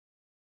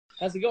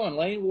How's it going,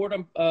 Lane? Ward,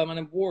 my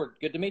name's Ward.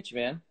 Good to meet you,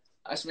 man.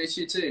 Nice to meet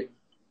you too.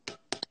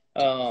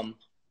 Um,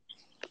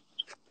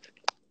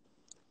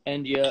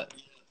 and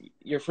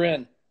your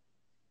friend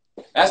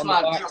That's on the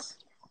my box,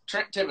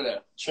 Trent Thibodeau.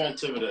 Trent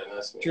Thibodeau,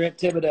 that's me. Trent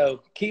Thibodeau,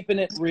 keeping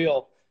it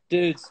real,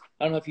 dudes.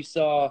 I don't know if you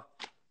saw,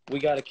 we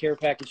got a care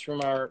package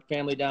from our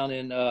family down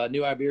in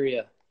New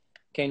Iberia,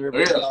 Cane River,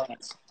 Really?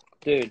 Pecans.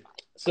 Dude.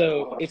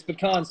 So it's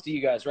pecans to you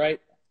guys,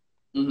 right?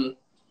 Mm-hmm.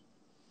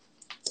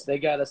 They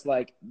got us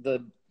like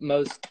the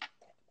most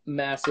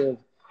massive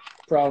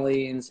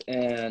pralines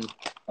and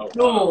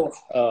oh,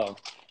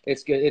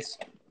 it's good. It's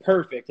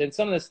perfect. And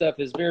some of this stuff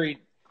is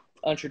very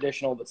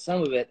untraditional, but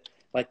some of it,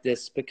 like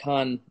this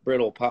pecan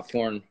brittle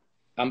popcorn.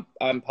 I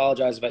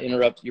apologize if I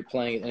interrupt your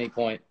playing at any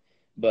point,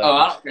 but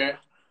I don't care.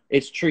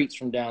 it's treats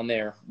from down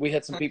there. We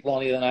had some people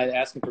on the other night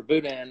asking for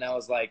boudin, and I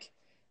was like,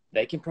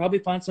 they can probably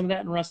find some of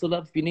that and rustle it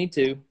up if you need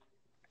to.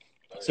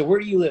 So where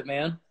do you live,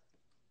 man?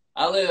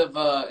 I live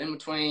in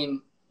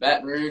between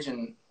Baton Rouge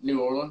and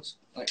New Orleans,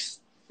 like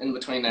in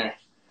between there.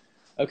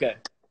 Okay.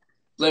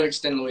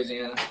 Livingston,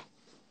 Louisiana.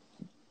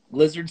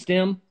 Lizard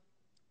stem?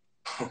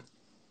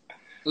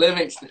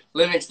 Livingston,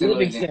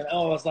 Louisiana.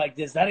 Oh, I was like,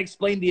 does that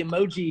explain the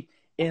emoji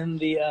in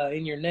the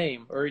in your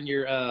name or in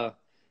your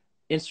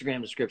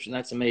Instagram description?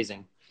 That's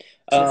amazing.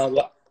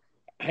 How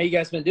you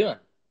guys been doing?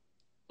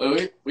 Well,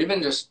 we've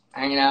been just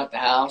hanging out at the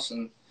house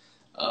and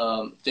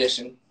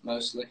fishing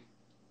mostly.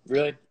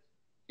 Really?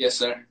 Yes,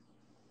 sir.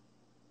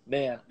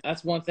 Man,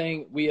 that's one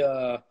thing.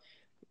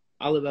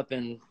 I live up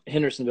in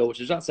Hendersonville,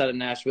 which is outside of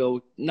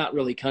Nashville, not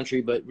really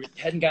country, but we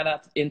hadn't got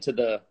out into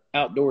the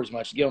outdoors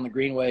much. Get on the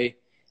Greenway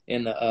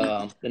in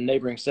the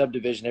neighboring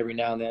subdivision every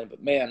now and then.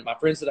 But man, my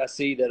friends that I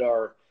see that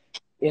are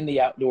in the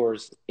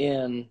outdoors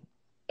in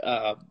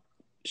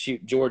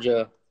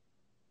Georgia,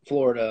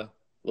 Florida,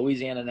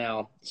 Louisiana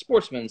now,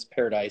 sportsman's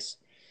paradise.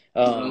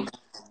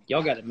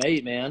 Y'all got it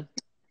made, man.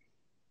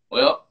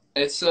 Well,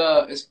 it's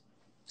I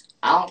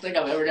don't think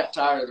I've ever got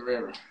tired of the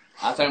river.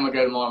 I think I'm gonna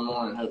go tomorrow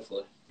morning,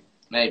 hopefully.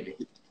 Maybe.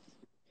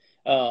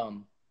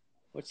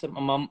 What's up?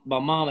 My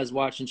mom is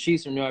watching.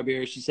 She's from New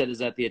Iberia. She said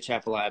is at the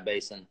Atchafalaya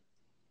Basin.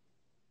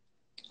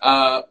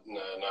 No,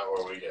 not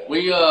where we go.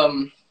 We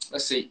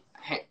let's see,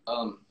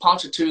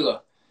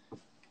 Ponchatoula,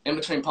 in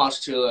between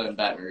Ponchatoula and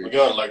Baton Rouge. We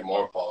go to like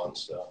Morpaw and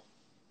stuff.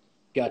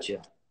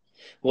 Gotcha.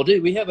 Well,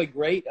 dude, we have a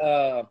great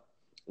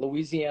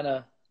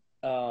Louisiana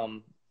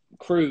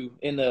crew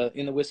in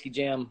the Whiskey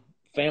Jam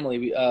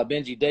family.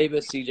 Benji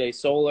Davis, CJ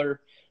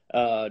Solar,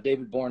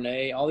 David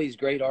Bournet, all these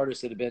great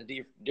artists that have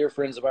been dear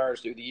friends of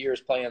ours through the years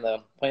playing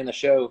the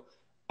show.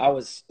 I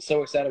was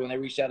so excited when they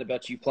reached out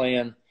about you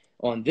playing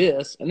on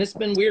this, and it's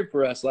been weird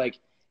for us. Like,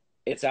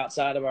 it's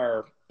outside of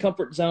our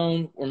comfort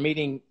zone. We're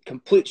meeting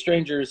complete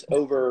strangers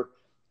over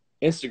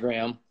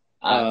Instagram.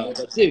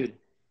 But dude,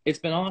 it's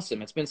been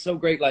awesome. It's been so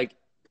great, like,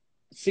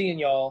 seeing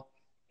y'all,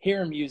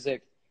 hearing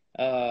music,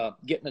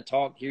 getting to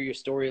talk, hear your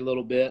story a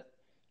little bit.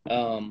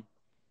 And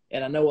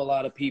I know a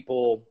lot of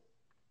people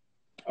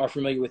are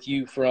familiar with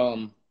you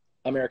from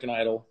American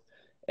Idol,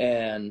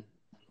 and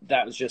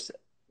that was just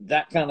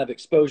that kind of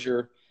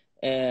exposure,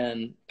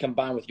 and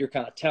combined with your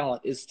kind of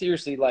talent is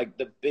seriously like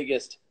the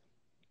biggest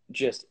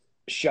just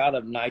shot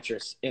of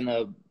nitrous in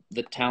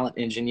the talent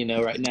engine,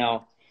 right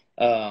now.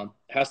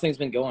 How's things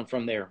been going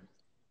from there?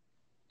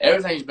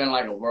 Everything's been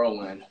like a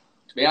whirlwind.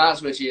 To be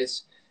honest with you,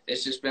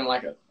 it's just been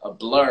like a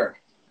blur.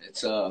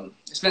 It's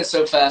been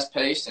so fast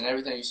paced, and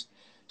everything's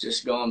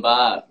just going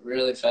by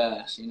really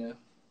fast,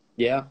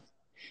 Yeah.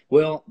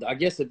 Well, I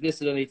guess if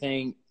this is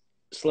anything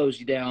slows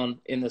you down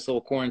in this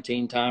little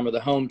quarantine time, or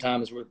the home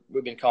time as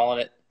we've been calling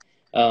it.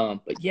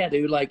 But yeah,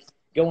 dude, like,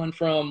 going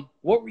from,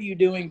 what were you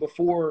doing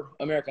before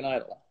American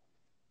Idol?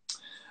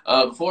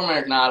 Before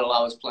American Idol,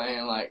 I was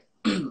playing, like,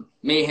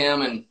 me,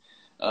 him, and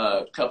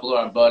a couple of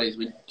our buddies.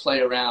 We'd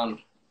play around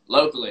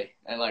locally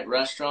at, like,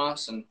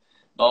 restaurants and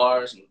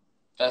bars and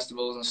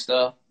festivals and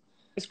stuff.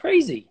 It's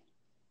crazy.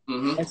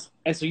 Mm-hmm.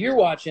 And so you're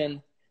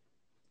watching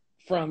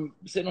from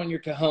sitting on your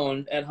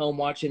cajon at home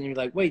watching, and you're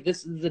like, wait,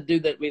 this is the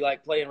dude that we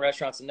like play in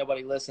restaurants and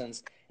nobody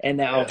listens. And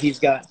now he's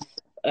got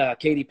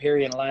Katy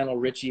Perry and Lionel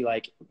Richie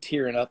like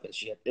tearing up and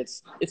shit.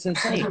 It's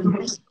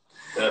insane.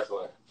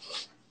 Definitely.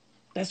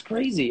 That's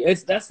crazy.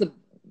 That's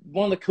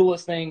one of the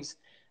coolest things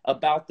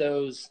about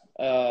those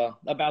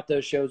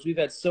shows. We've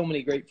had so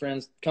many great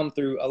friends come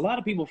through. A lot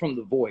of people from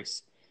The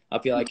Voice, I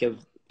feel like,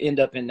 have end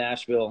up in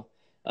Nashville.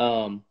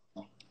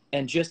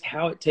 And just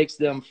how it takes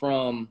them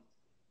from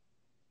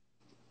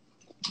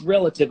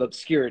relative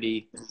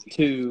obscurity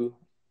to,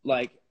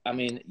 like, I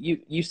mean,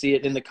 you see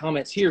it in the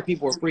comments here.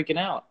 People are freaking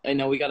out. I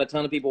know we got a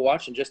ton of people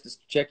watching just to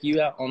check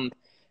you out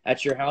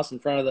at your house in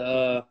front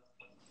of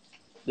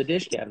the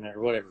dish cabinet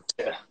or whatever.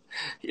 Yeah.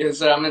 Yes,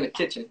 sir. I'm in the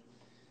kitchen.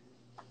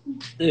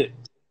 Dude,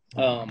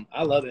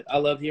 I love it. I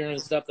love hearing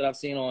the stuff that I've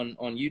seen on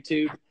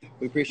YouTube.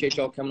 We appreciate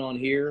y'all coming on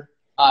here.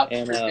 I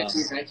appreciate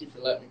you. Thank you for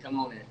letting me come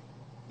on here.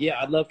 Yeah,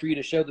 I'd love for you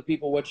to show the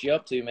people what you're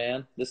up to,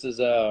 man. This is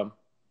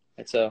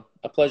it's a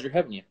pleasure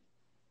having you.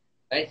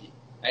 Thank you.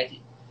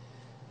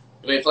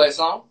 Do we play a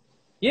song?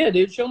 Yeah,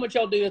 dude. Show them what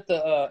y'all do at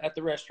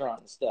the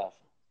restaurant and stuff.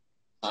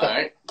 All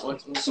right.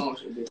 What song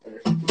should we do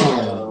first?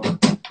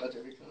 Let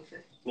There Be Country?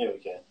 Yeah, we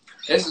can.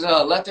 This is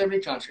Let There Be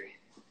Country.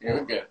 Here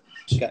we go.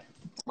 Okay.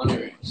 My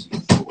lyrics.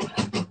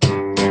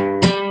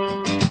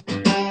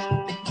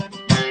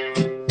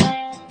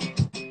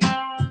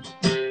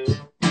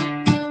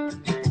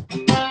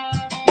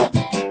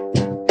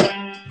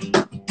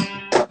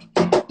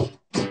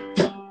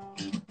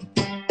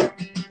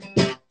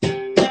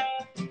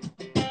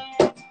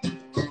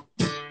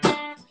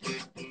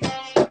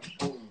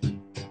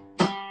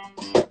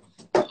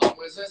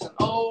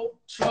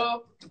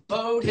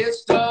 Hit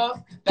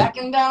stuff,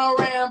 backing down a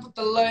ramp at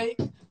the lake.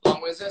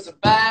 Long as there's a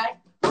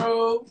back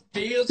road,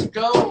 fields of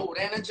gold,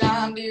 and a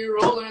John Deere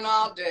rolling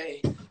all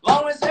day.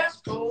 Long as there's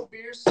cold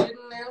beer sitting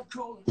in a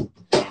cooler,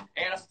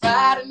 and a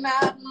Friday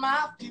night in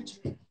my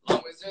future.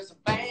 Long as there's a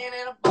band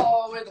and a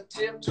bar with a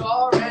tip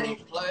jar ready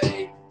to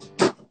play.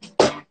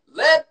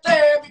 Let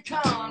there be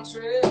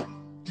country,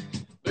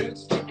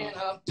 boots kicking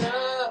up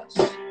dust.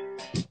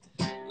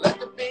 Let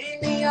there be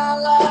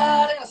neon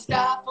light and a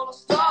sky full of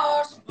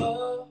stars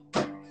above.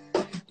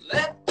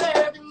 Let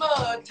there be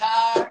mud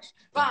tires,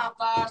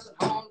 bonfires, and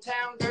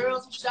hometown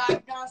girls with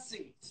shotgun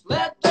seats.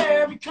 Let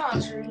there be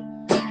country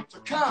for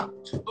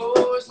country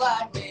boys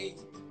like me.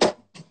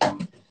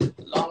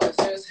 Long as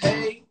there's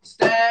hay,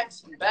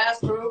 stacks, and Bass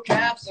Pro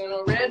caps, and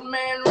a red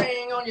man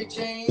ring on your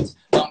jeans.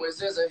 Long as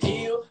there's a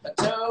heel, a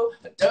toe,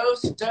 a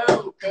dose of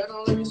dough,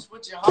 cutting loose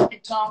with your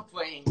honky-tonk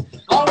queen.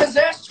 Long as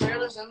there's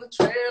trailers in the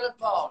trailer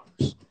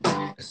parks,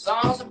 the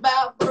songs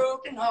about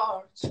broken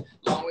hearts.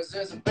 Long as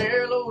there's a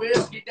barrel of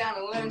whiskey down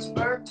in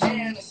Lynchburg,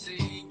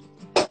 Tennessee.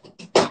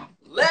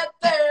 Let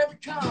there be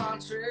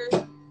country,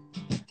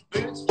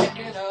 boots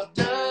kicking up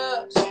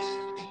dust.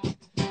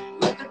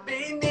 Let there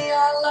be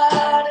neon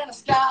light and a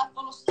sky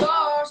full of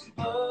stars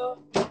above.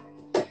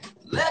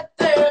 Let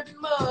there be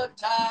mud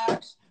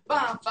tires,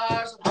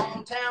 bonfires, and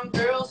hometown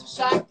girls with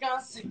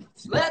shotgun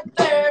seats. Let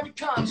there be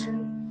country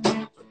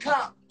for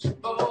country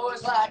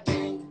boys like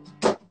me.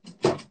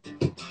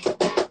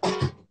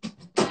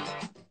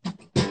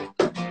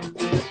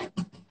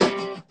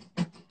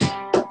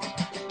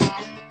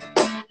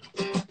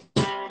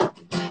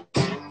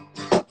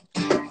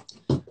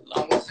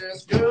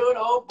 There's good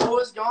old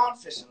boys gone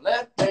fishing,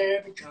 let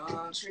there be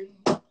country.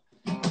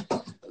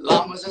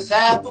 Long as there's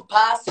apple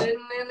pie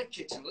sitting in the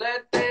kitchen,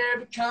 let there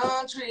be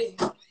country.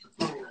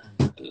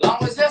 Long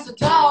as there's a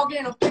dog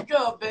in a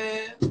pickup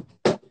bed,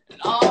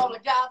 and all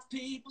of God's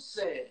people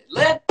said,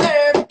 let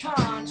there be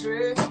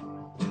country.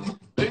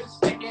 Boots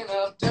picking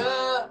up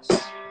dust.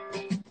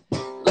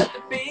 Let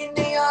there be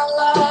neon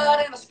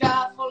light and a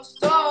sky full of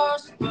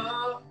stars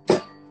above.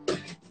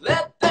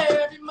 Let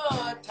there be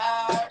mud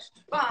tires,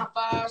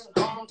 bonfires,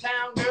 and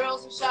hometown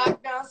girls with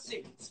shotgun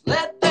seats.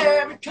 Let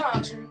there be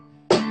country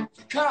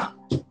for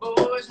country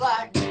boys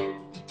like me.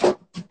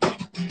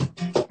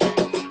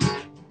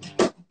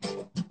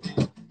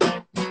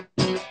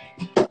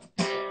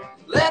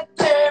 Let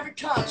there be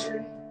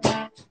country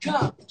for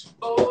country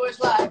boys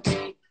like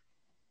me.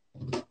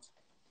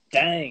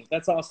 Dang,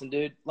 that's awesome,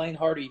 dude. Laine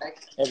Hardy,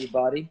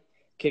 everybody,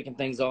 kicking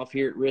things off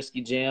here at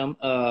Risky Jam.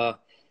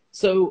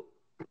 So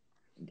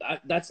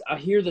I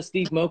hear the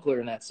Steve Moakler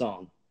in that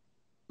song.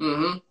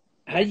 Mm-hmm.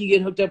 How do you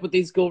get hooked up with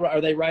these cool? Are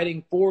they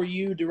writing for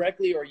you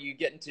directly, or are you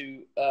getting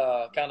to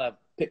kind of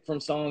pick from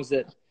songs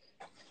that?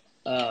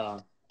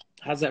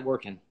 How's that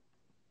working?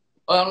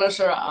 Well, no,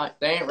 sir.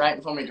 They ain't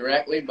writing for me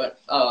directly, but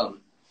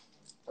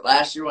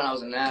last year when I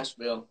was in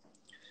Nashville,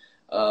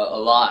 a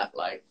lot.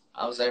 Like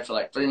I was there for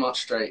like 3 months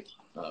straight,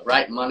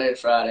 writing Monday to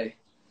Friday.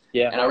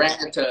 Yeah. And I ran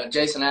into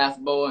Jason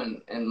Affable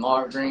and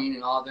Marv Green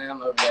and all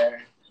them over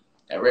there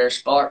at Rare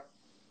Spark.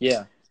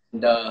 Yeah.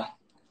 And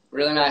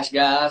really nice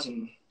guys,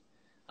 and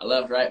I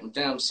loved writing with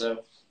them.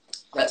 So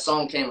that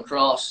song came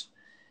across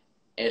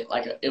it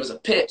was a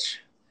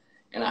pitch,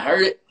 and I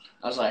heard it.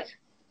 I was like,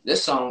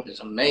 this song is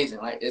amazing.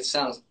 Like, it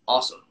sounds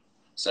awesome.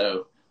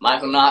 So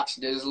Michael Knox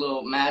did his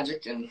little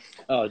magic, and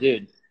oh,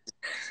 dude.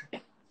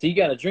 So you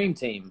got a dream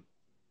team.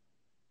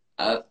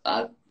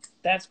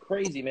 That's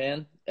crazy,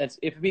 man.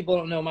 If people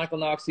don't know Michael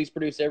Knox, he's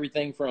produced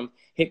everything from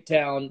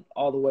Hicktown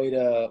all the way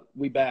to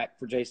We Back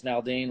for Jason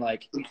Aldean.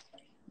 Like,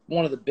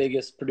 one of the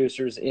biggest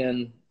producers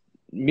in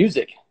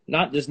music,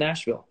 not just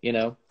Nashville, you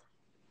know.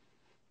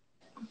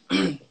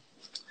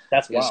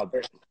 That's wild.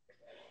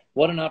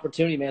 What an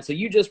opportunity, man. So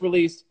you just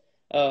released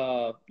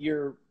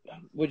your,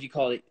 what'd you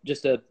call it?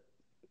 Just a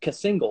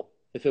single.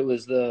 If it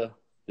was the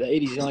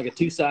 80s, you know, like a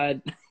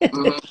two-side.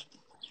 Mm-hmm.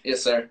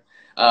 Yes, sir.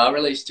 I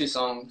released 2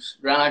 songs,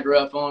 Ground I Grew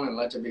Up On and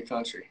Let There Be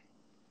Country.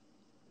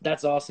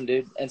 That's awesome,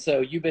 dude. And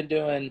so you've been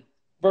doing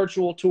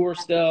virtual tour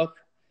stuff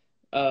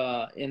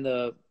in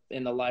the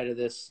light of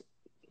this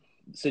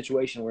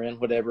situation we're in,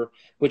 whatever,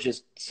 which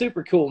is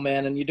super cool,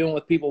 man. And you're doing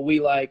with people we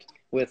like,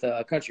 with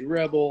Country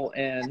Rebel,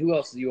 and who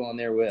else are you on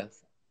there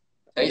with?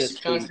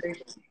 Tasty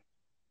Country.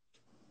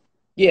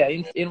 Yeah,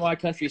 NY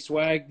Country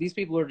Swag. These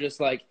people are just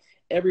like,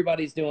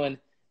 everybody's doing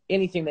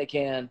anything they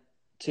can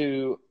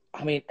to,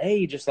 I mean,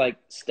 just like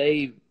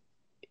stay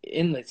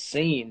in the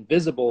scene,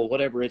 visible,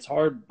 whatever. It's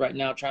hard right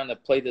now trying to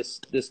play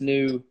this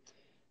new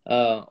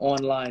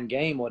online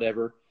game,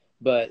 whatever.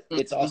 But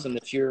it's awesome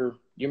that you're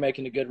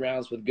making the good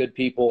rounds with good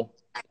people.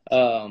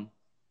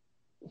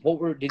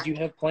 Did you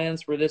have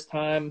plans for this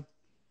time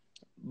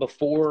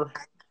before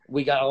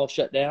we got all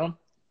shut down?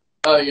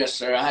 Oh yes,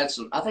 sir. I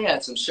think I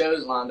had some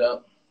shows lined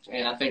up,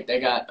 and I think they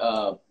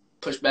got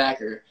pushed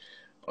back or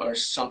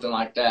something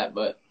like that.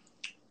 But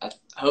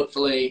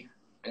hopefully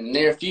in the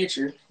near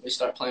future we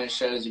start playing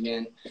shows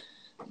again.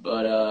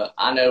 But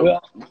I know.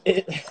 Well,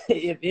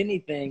 if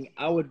anything,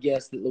 I would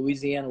guess that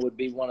Louisiana would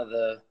be one of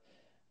the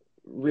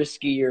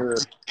riskier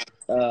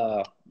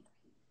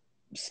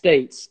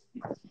states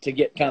to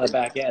get kind of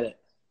back at it.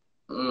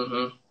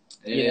 Mm-hmm.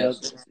 You know,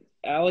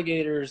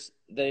 alligators.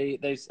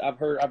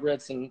 I've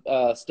read some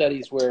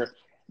studies where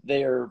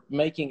they are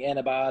making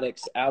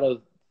antibiotics out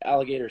of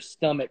alligator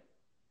stomach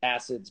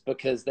acids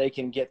because they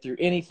can get through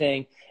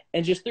anything.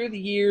 And just through the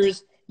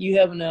years, you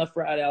have enough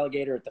fried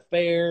alligator at the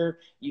fair.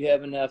 You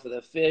have enough of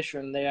the fish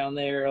from down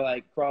there,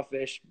 like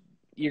crawfish.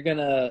 You're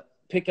gonna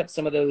pick up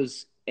some of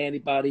those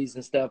antibodies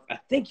and stuff. I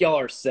think y'all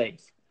are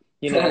safe.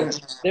 You know,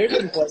 there's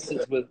some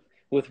places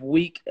with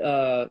weak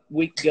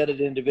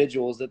gutted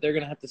individuals that they're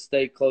gonna have to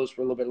stay closed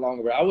for a little bit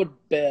longer. But I would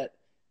bet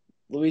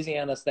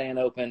Louisiana staying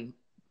open.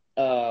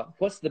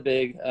 What's the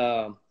big?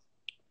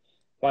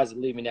 Why is it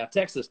leaving now?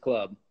 Texas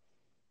Club.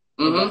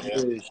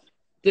 Mm-hmm. Dude,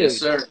 yes,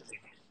 sir.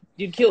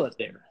 You'd kill it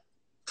there.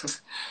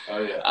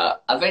 Oh yeah.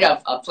 I think I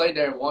played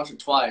there once or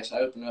twice. I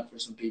opened up for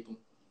some people.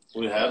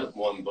 We had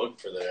one booked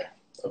for there,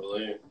 I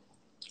believe.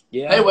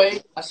 Yeah. Hey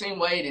Wade, I seen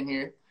Wade in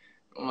here.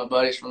 One of my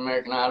buddies from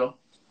American Idol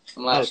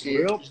from last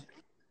year. Real?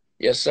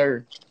 Yes,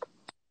 sir.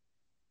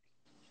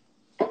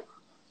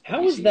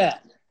 How was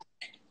that?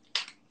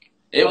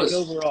 It like was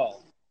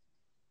overall.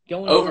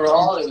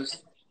 Overall, it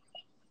was.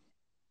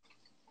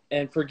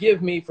 And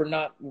forgive me for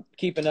not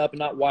keeping up and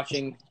not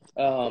watching.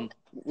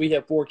 We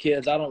have 4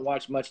 kids. I don't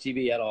watch much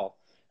TV at all.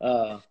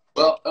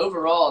 Well,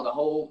 overall, the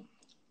whole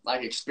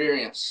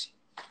experience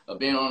of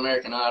being on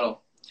American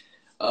Idol,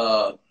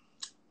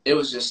 it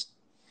was just,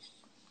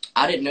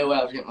 I didn't know what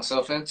I was getting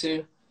myself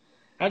into.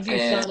 How'd you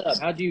sign up?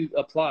 How'd you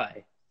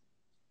apply?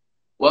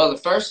 Well,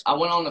 I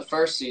went on the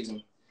first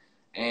season,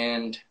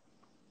 and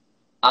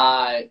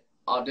I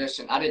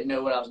auditioned. I didn't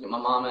know what I was doing. My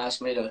mom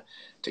asked me to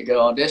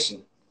go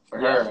audition for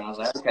her, and I was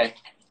like, okay.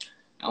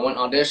 I went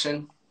and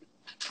auditioned,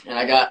 and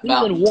I got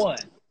Season 1.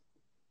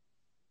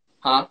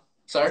 Huh?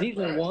 Sir?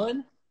 Season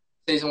 1?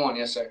 Season 1,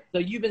 yes, sir. So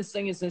you've been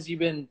singing since you've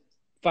been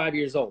 5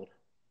 years old?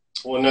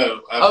 Well,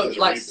 no.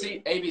 Like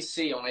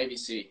ABC on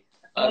ABC.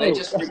 They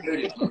just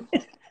rebooted them.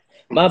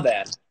 My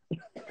bad.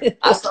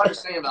 I started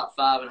singing about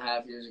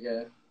 5.5 years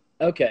ago.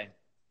 Okay.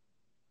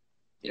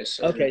 Yes,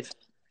 sir. Okay.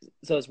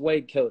 So it's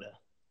Wade Coda.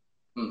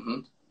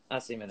 Mm-hmm. I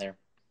see him in there.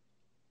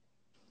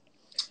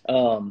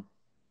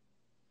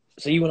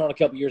 So you went on a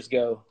couple years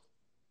ago.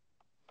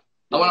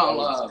 I went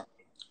on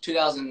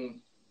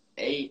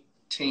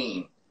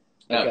 2018.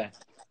 No, okay.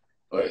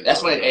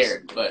 That's when it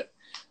aired. But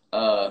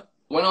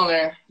went on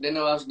there. Didn't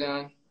know what I was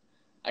doing.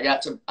 I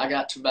got to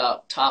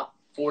about top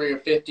 40 or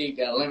 50.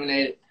 Got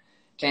eliminated.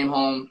 Came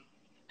home.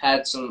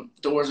 Had some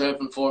doors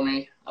open for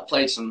me. I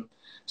played some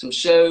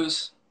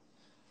shows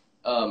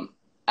out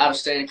of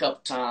state a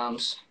couple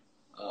times.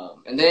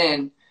 And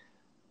then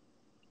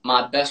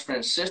my best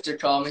friend's sister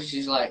called me.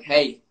 She's like,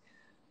 hey,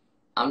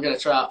 I'm going to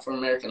try out for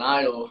American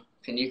Idol.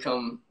 Can you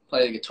come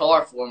play the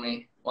guitar for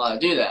me while I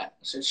do that?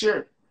 I said, sure.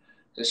 I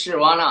said, sure,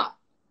 why not?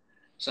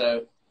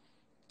 So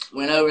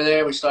went over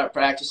there. We started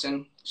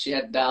practicing. She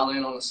had to dial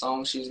in on the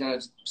song she was going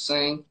to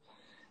sing.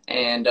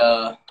 And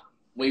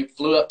we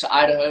flew up to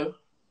Idaho,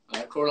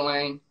 Coeur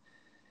d'Alene.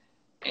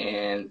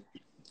 And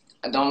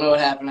I don't know what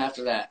happened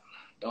after that.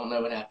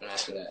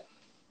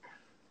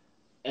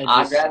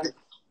 I grabbed it.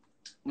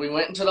 We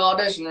went into the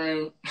audition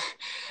room,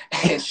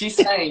 and she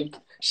sang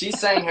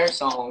her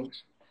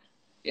songs.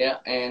 Yeah,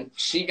 and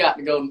she got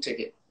the golden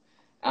ticket.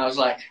 I was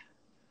like,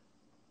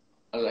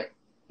 we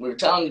were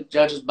telling the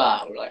judges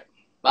bye. We were like,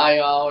 bye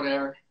y'all,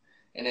 whatever.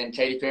 And then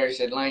Katy Perry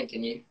said, Laine,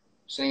 can you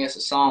sing us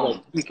a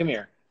song? You come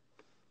here.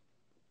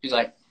 She's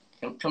like,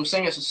 come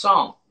sing us a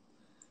song.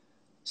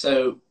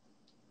 So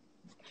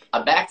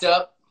I backed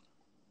up,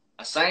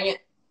 I sang it,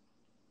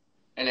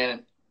 and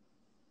then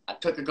I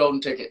took a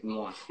golden ticket and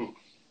won.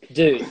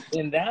 Dude,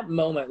 in that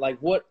moment, like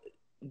what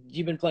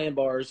you've been playing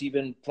bars, you've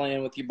been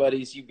playing with your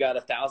buddies, you've got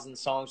 1,000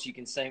 songs you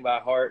can sing by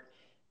heart.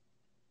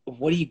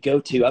 What do you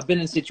go to? I've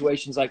been in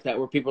situations like that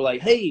where people are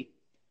like, hey,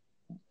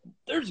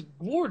 there's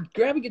Ward,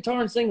 grab a guitar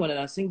and sing one. And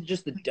I sing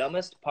just the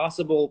dumbest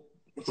possible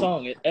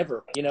song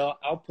ever. You know,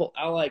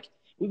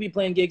 we'd be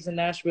playing gigs in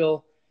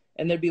Nashville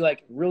and there'd be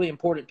like really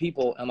important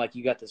people. I'm like,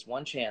 you got this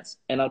one chance.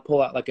 And I'd pull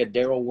out like a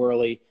Daryl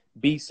Worley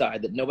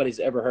B-side that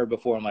nobody's ever heard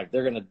before. I'm like,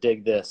 they're going to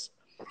dig this,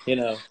 you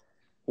know.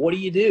 What do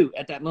you do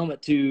at that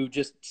moment to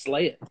just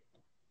slay it?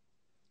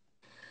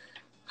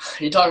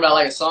 You talking about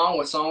like a song?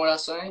 What song would I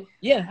sing?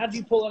 Yeah, how did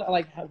you pull it out?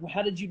 Like,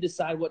 how did you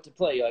decide what to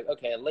play? You're like,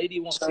 okay, a lady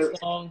wants a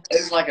song.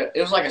 It was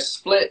like a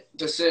split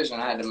decision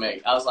I had to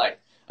make. I was like,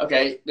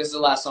 okay, this is the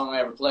last song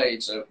I ever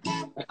played. So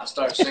I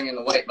started singing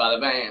The Weight by the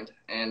band.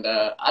 And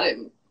I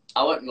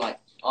wasn't like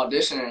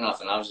auditioning or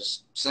nothing. I was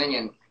just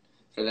singing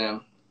for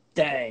them.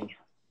 Dang.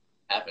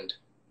 Happened.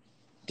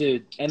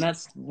 Dude, and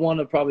that's one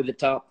of probably the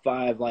top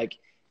 5, like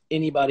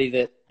anybody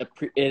that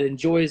it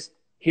enjoys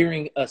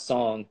hearing a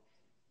song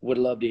would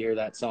love to hear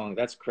that song.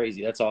 That's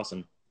crazy. That's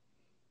awesome.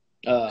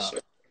 Sure.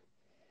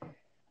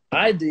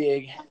 I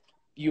dig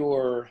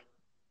your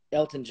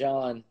Elton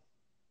John,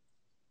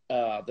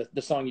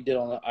 the song you did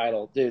on the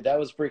Idol. Dude, that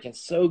was freaking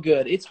so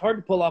good. It's hard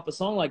to pull off a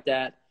song like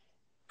that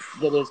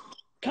is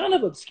kind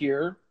of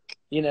obscure,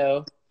 you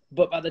know,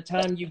 but by the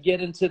time you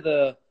get into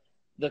the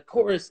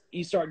chorus,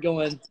 you start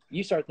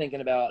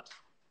thinking about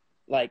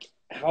like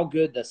how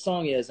good the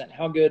song is and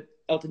how good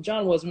Elton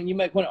John was. When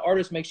an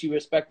artist makes you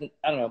respect it,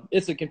 I don't know,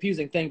 it's a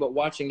confusing thing, but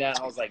watching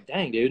that, I was like,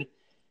 dang, dude.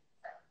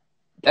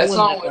 That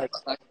song was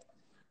like,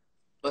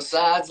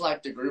 besides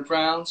like the group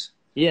rounds,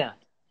 yeah,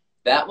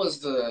 that was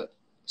the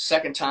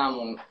second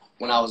time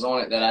when I was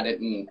on it that I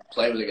didn't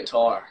play with the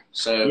guitar.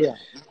 So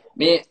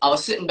yeah. I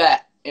was sitting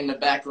back in the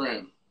back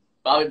room.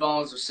 Bobby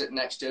Bones was sitting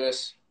next to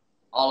us,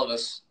 all of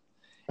us,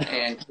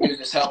 and he was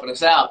just helping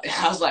us out. And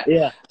I was like,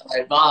 yeah.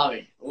 Hey,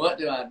 Bobby, what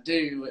do I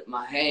do with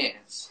my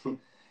hands?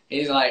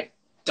 He's like,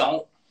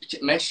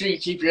 make sure you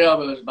keep your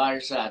elbows by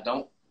your side.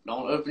 Don't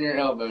open your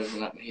elbows.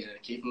 He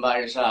said, keep them by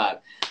your side.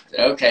 I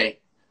said, okay.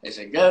 They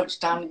said, go, it's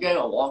time to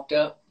go. I walked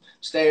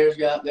upstairs,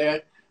 got up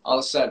there. All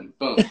of a sudden,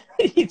 boom.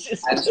 I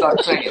had to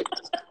start singing.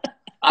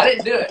 I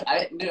didn't do it.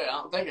 I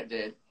don't think I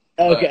did.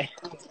 Okay.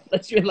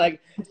 But you're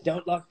like,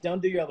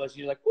 don't do your elbows.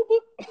 You're like, whoop,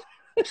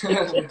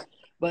 whoop.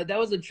 But that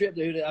was a trip,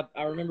 dude.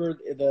 I remember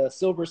the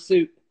silver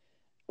suit.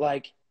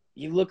 Like,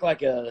 you look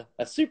like a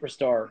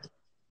superstar.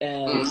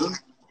 And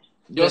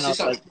you want to see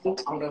something?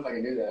 I don't know if I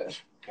can do that.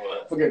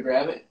 What? If we could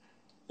grab it.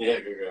 Yeah,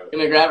 go grab it.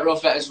 Can I grab it real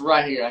fast? It's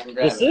right here. I can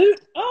grab the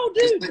suit? Oh,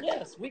 dude,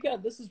 yes.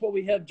 This is what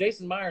we have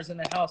Jason Myers in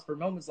the house for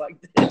moments like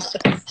this.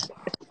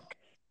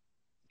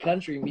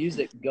 Country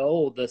music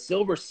gold. The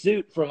silver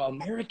suit from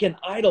American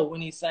Idol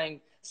when he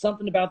sang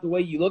Something About the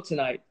Way You Look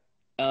Tonight.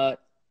 I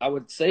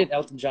would say an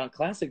Elton John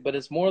classic, but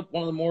it's one of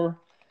the more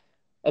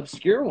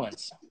obscure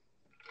ones.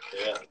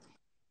 Yeah.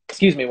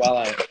 Excuse me while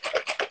I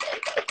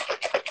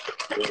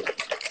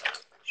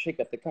shake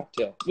up the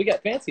cocktail. We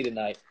got fancy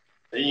tonight.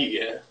 There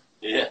you go.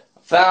 Yeah.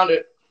 Found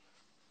it.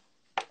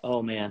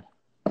 Oh, man.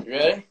 You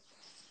ready?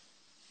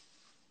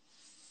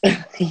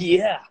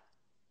 Yeah.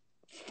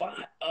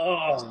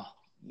 Oh,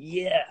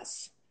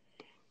 yes.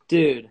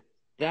 Dude,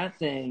 that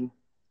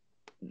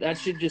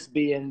should just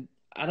be in,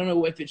 I don't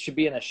know if it should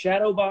be in a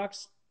shadow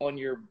box on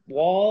your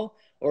wall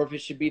or if it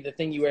should be the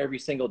thing you wear every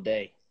single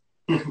day.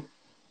 This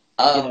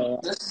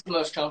is the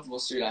most comfortable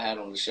suit I had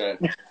on the show.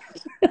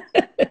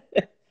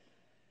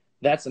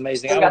 That's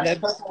amazing. Still got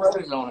purple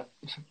roses on it.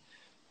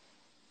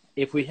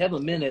 If we have a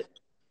minute,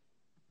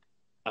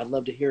 I'd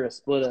love to hear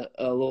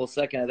a little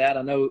second of that.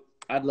 I know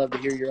I'd love to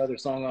hear your other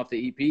song off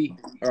the EP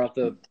or off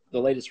the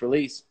latest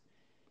release.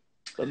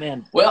 But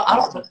man, well, I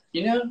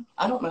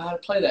don't know how to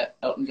play that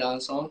Elton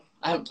John song.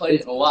 I haven't played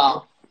it in a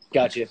while.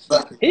 Gotcha.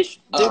 But his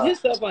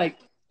stuff, like,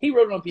 he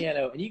wrote it on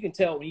piano, and you can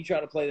tell when you try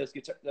to play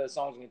those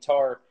songs on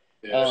guitar.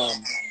 Yeah.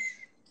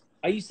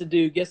 I used to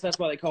do, guess that's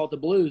why they call it the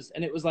blues,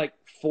 and it was like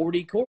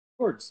 40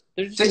 chords.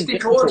 There's 60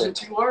 chords in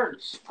 2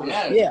 words.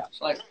 Yeah.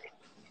 It's like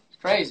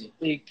crazy.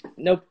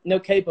 No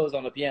capos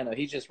on the piano.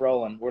 He's just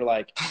rolling. We're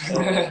like,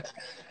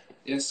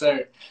 yes,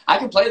 sir. I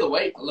can play a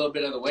little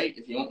bit of the weight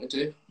if you want me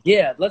to.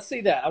 Yeah, let's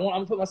see that. I'm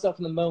gonna put myself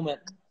in the moment.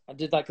 I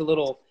did like we'll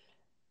do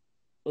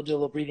a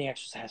little breathing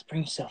exercise.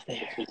 Bring yourself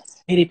there.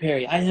 Katy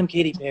Perry. I am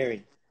Katy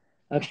Perry.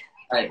 Okay.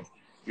 Hey,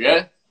 you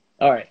good?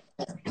 All right.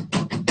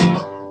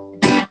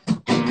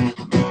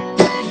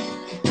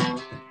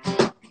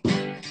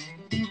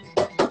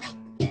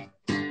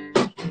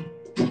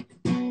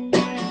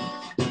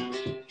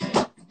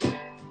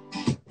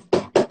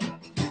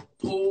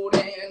 Pulled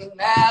in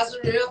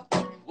Nazareth,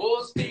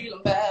 was feeling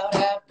about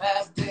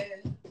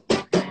 10:30.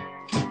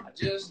 I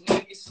just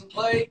need some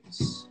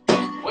place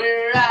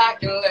where I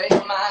can lay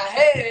my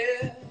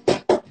head.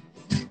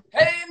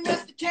 Hey,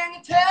 mister, can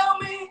you tell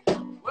me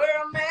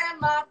where a man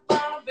might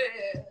find a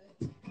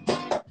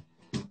bed?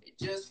 He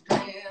just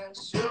grinned,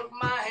 shook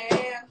my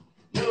hand,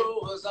 no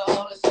was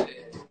all he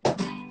said.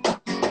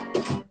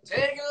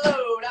 Take a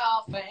load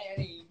off,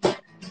 Annie.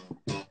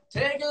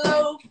 Take a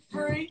load for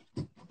free.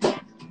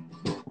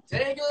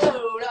 Take a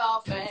load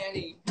off,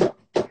 Annie.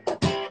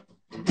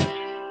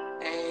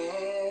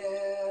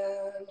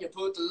 And you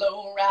put the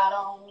load right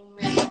on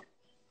me.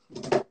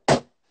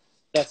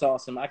 That's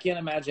awesome. I can't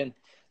imagine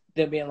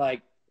them being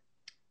like,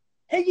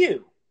 hey,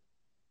 you,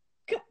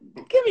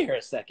 come here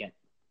a second.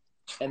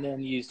 And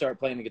then you start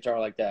playing the guitar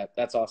like that.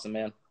 That's awesome,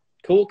 man.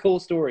 Cool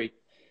story.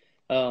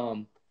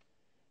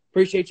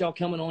 Appreciate y'all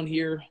coming on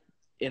here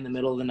in the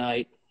middle of the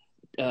night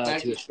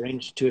to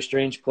a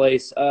strange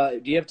place.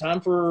 Do you have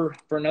time for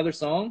another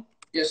song?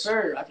 Yes,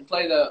 sir. I can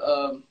play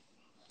the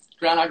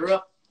ground I grew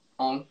up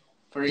on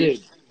for you.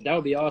 Dude, that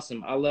would be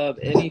awesome. I love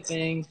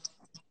anything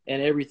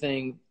and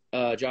everything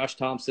Josh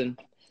Thompson.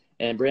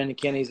 And Brandon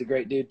Kenny's a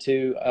great dude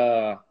too.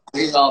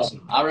 He's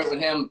awesome. I wrote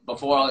with him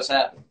before all this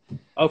happened.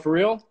 Oh, for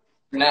real?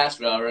 In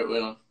Nashville, I wrote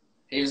with him.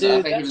 He was, Dude,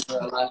 I think he was the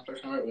last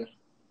person I wrote with.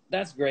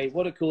 That's great.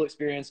 What a cool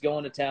experience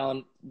going to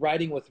town,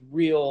 writing with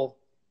real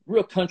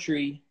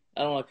country.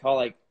 I don't want to call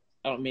I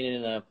don't mean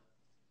it in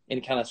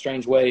any kind of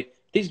strange way.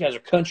 These guys are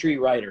country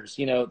writers.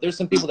 You know, there's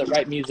some people that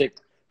write music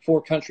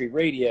for country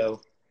radio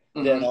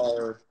that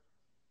are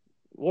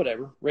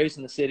whatever, raised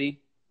in the city,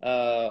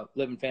 live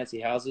in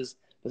fancy houses.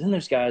 But then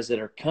there's guys that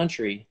are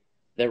country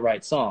that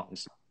write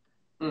songs.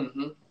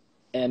 Mm-hmm.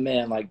 And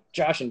man, like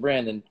Josh and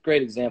Brandon,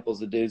 great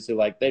examples of dudes who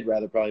like they'd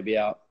rather probably be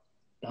out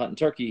hunting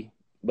turkey,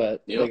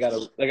 but they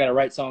gotta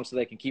write songs so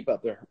they can keep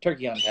up their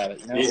turkey hunting habit.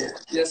 You know? Yeah.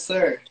 Yes,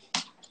 sir.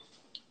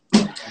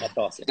 That's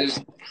awesome.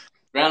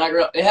 Ground I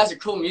grew up. It has a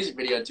cool music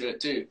video to it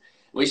too.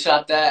 We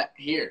shot that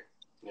here,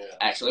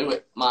 actually,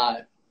 with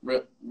my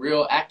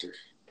real actors.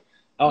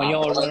 Oh, and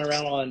y'all are running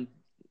around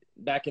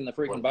back in the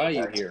freaking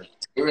bayou here.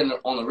 We were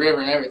on the river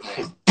and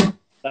everything.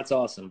 That's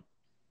awesome.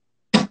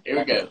 Here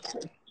we go.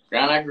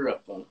 Ground I grew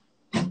up on.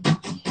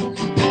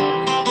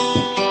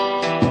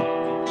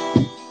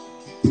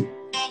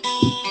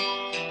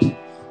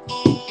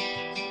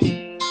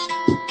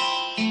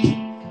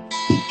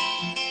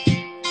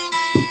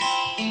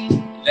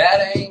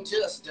 That ain't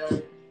just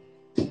dirt.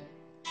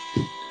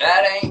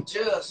 That ain't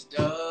just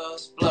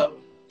dust blow.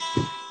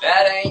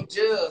 That ain't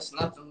just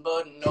nothing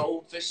but an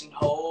old fishing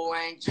hole.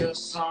 Ain't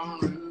just some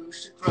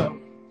rooster crow.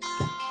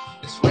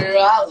 It's where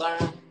I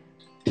learned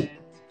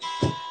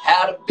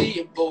how to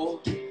be a boy.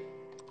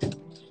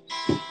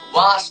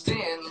 Washed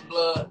in the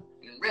blood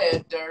and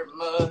red dirt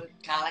mud.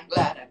 Kinda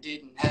glad I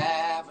didn't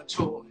have a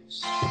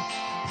choice.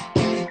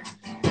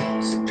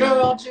 So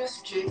girl,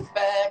 just kick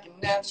back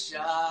and that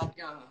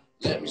shotgun.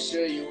 Let me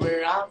show you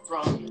where I'm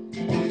from.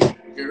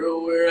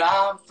 Girl, where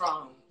I'm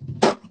from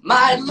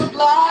might look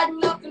like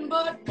nothing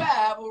but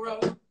gravel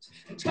roads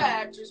and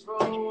tractors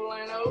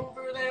rolling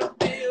over them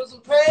fields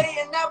and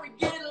praying that we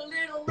get a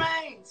little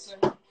rain soon,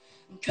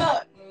 and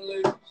cutting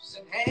loose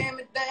and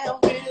hand-me-down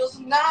wheels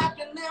and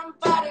knocking them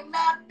Friday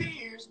night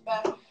beers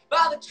back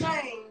by the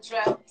train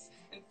tracks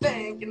and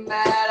thinking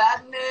that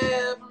I'd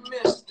never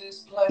miss this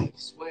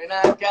place when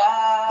I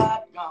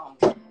got gone.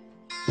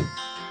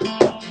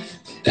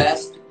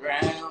 That's the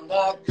ground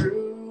I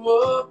grew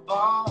up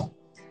on.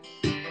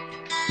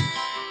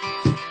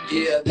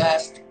 Yeah,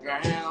 that's the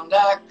ground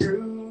I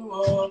grew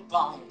up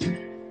on.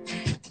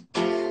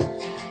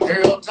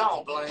 Girl,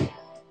 don't blame.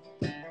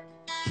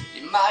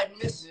 You might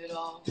miss it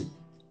all.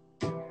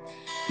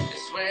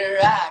 It's where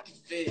I can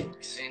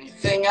fix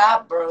anything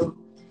I broke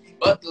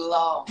but the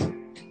law.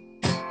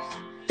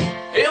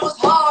 It was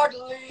hard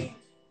to leave.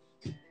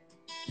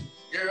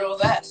 Girl,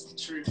 that's the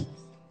truth.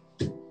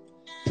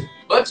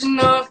 But you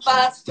know, if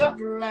I'd stuck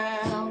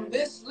around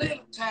this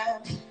little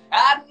town,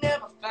 I'd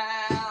never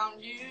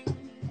found you.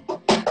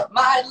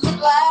 Might look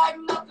like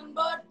nothing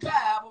but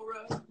gravel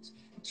roads,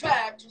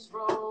 tractors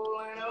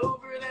rolling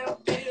over them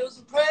fields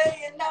and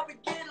praying that we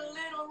get a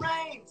little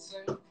rain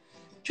soon.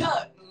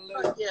 Cutting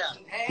loose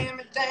and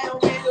hand-me-down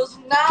wheels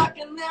and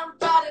knocking them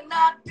Friday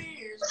night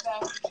beers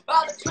back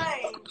by the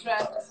train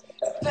tracks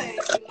and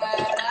thinking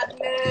that I'd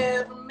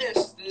never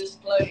miss this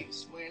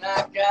place when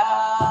I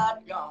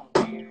got gone.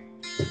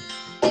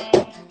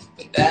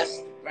 But that's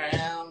the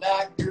ground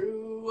I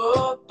grew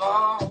up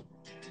on.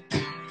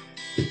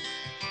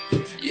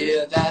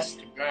 Yeah, that's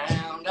the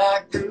ground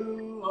I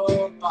grew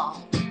up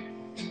on.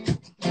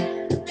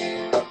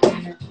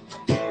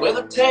 Well,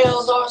 the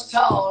tales are as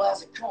tall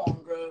as a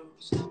corn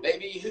grows.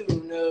 Baby, who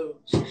knows?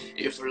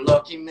 If we're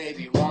lucky,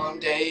 maybe one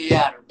day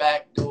out our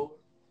back door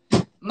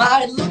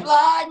might look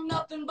like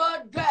nothing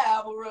but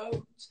gravel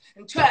roads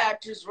and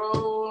tractors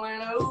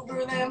rolling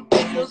over them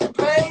fields and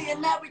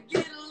praying that we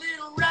get a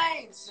little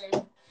rain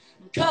soon.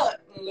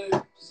 Cutting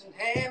loose and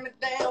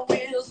hand-me-down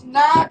wheels,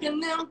 knocking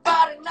them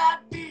Friday night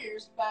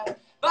beers back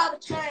by the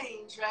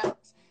train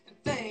tracks and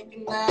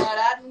thinking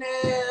that I'd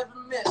never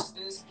miss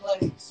this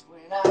place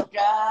when I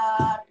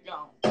got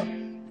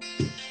gone.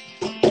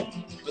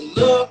 But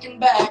looking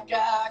back,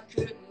 I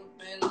couldn't have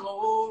been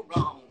more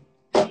wrong.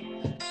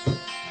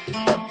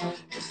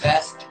 'Cause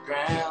that's the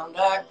ground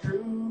I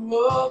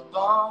grew up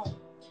on.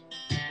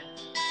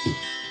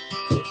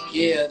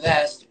 Yeah,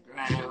 that's the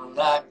ground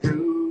I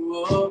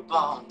grew up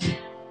on.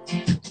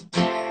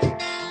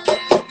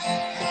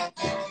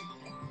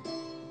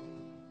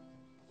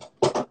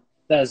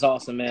 That is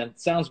awesome, man.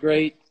 Sounds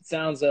great.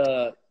 Sounds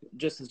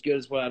just as good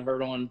as what I've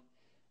heard on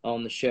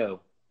the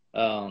show.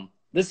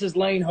 This is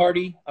Laine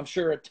Hardy. I'm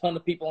sure a ton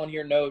of people on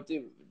here know.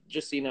 Dude,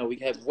 just so you know, we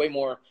have way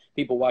more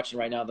people watching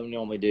right now than we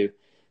normally do.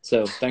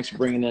 So thanks for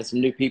bringing in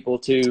some new people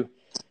to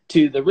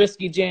the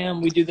Risky Jam.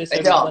 We do this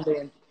every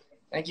Monday.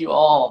 Thank you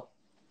all.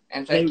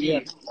 And thank you.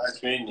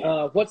 Nice meeting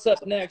you. What's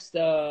up next?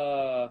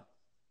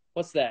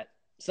 What's that?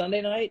 Sunday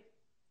night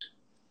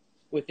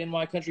with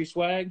NY Country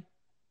Swag?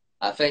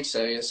 I think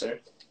so, yes, sir.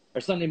 Or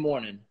Sunday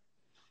morning.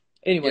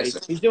 Anyways,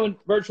 Yes, he's doing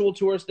virtual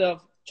tour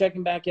stuff. Check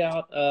him back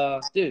out.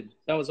 Dude,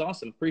 that was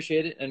awesome.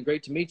 Appreciate it, and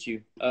great to meet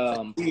you.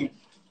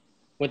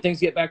 when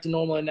things get back to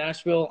normal in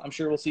Nashville, I'm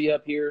sure we'll see you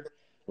up here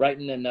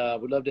writing, and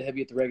we'd love to have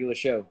you at the regular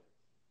show.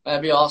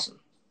 That'd be awesome.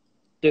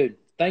 Dude,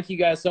 thank you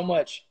guys so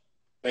much.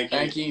 Thank you.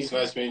 Thank you. It's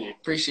nice meeting you.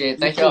 Appreciate it. You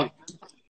Thank too. y'all.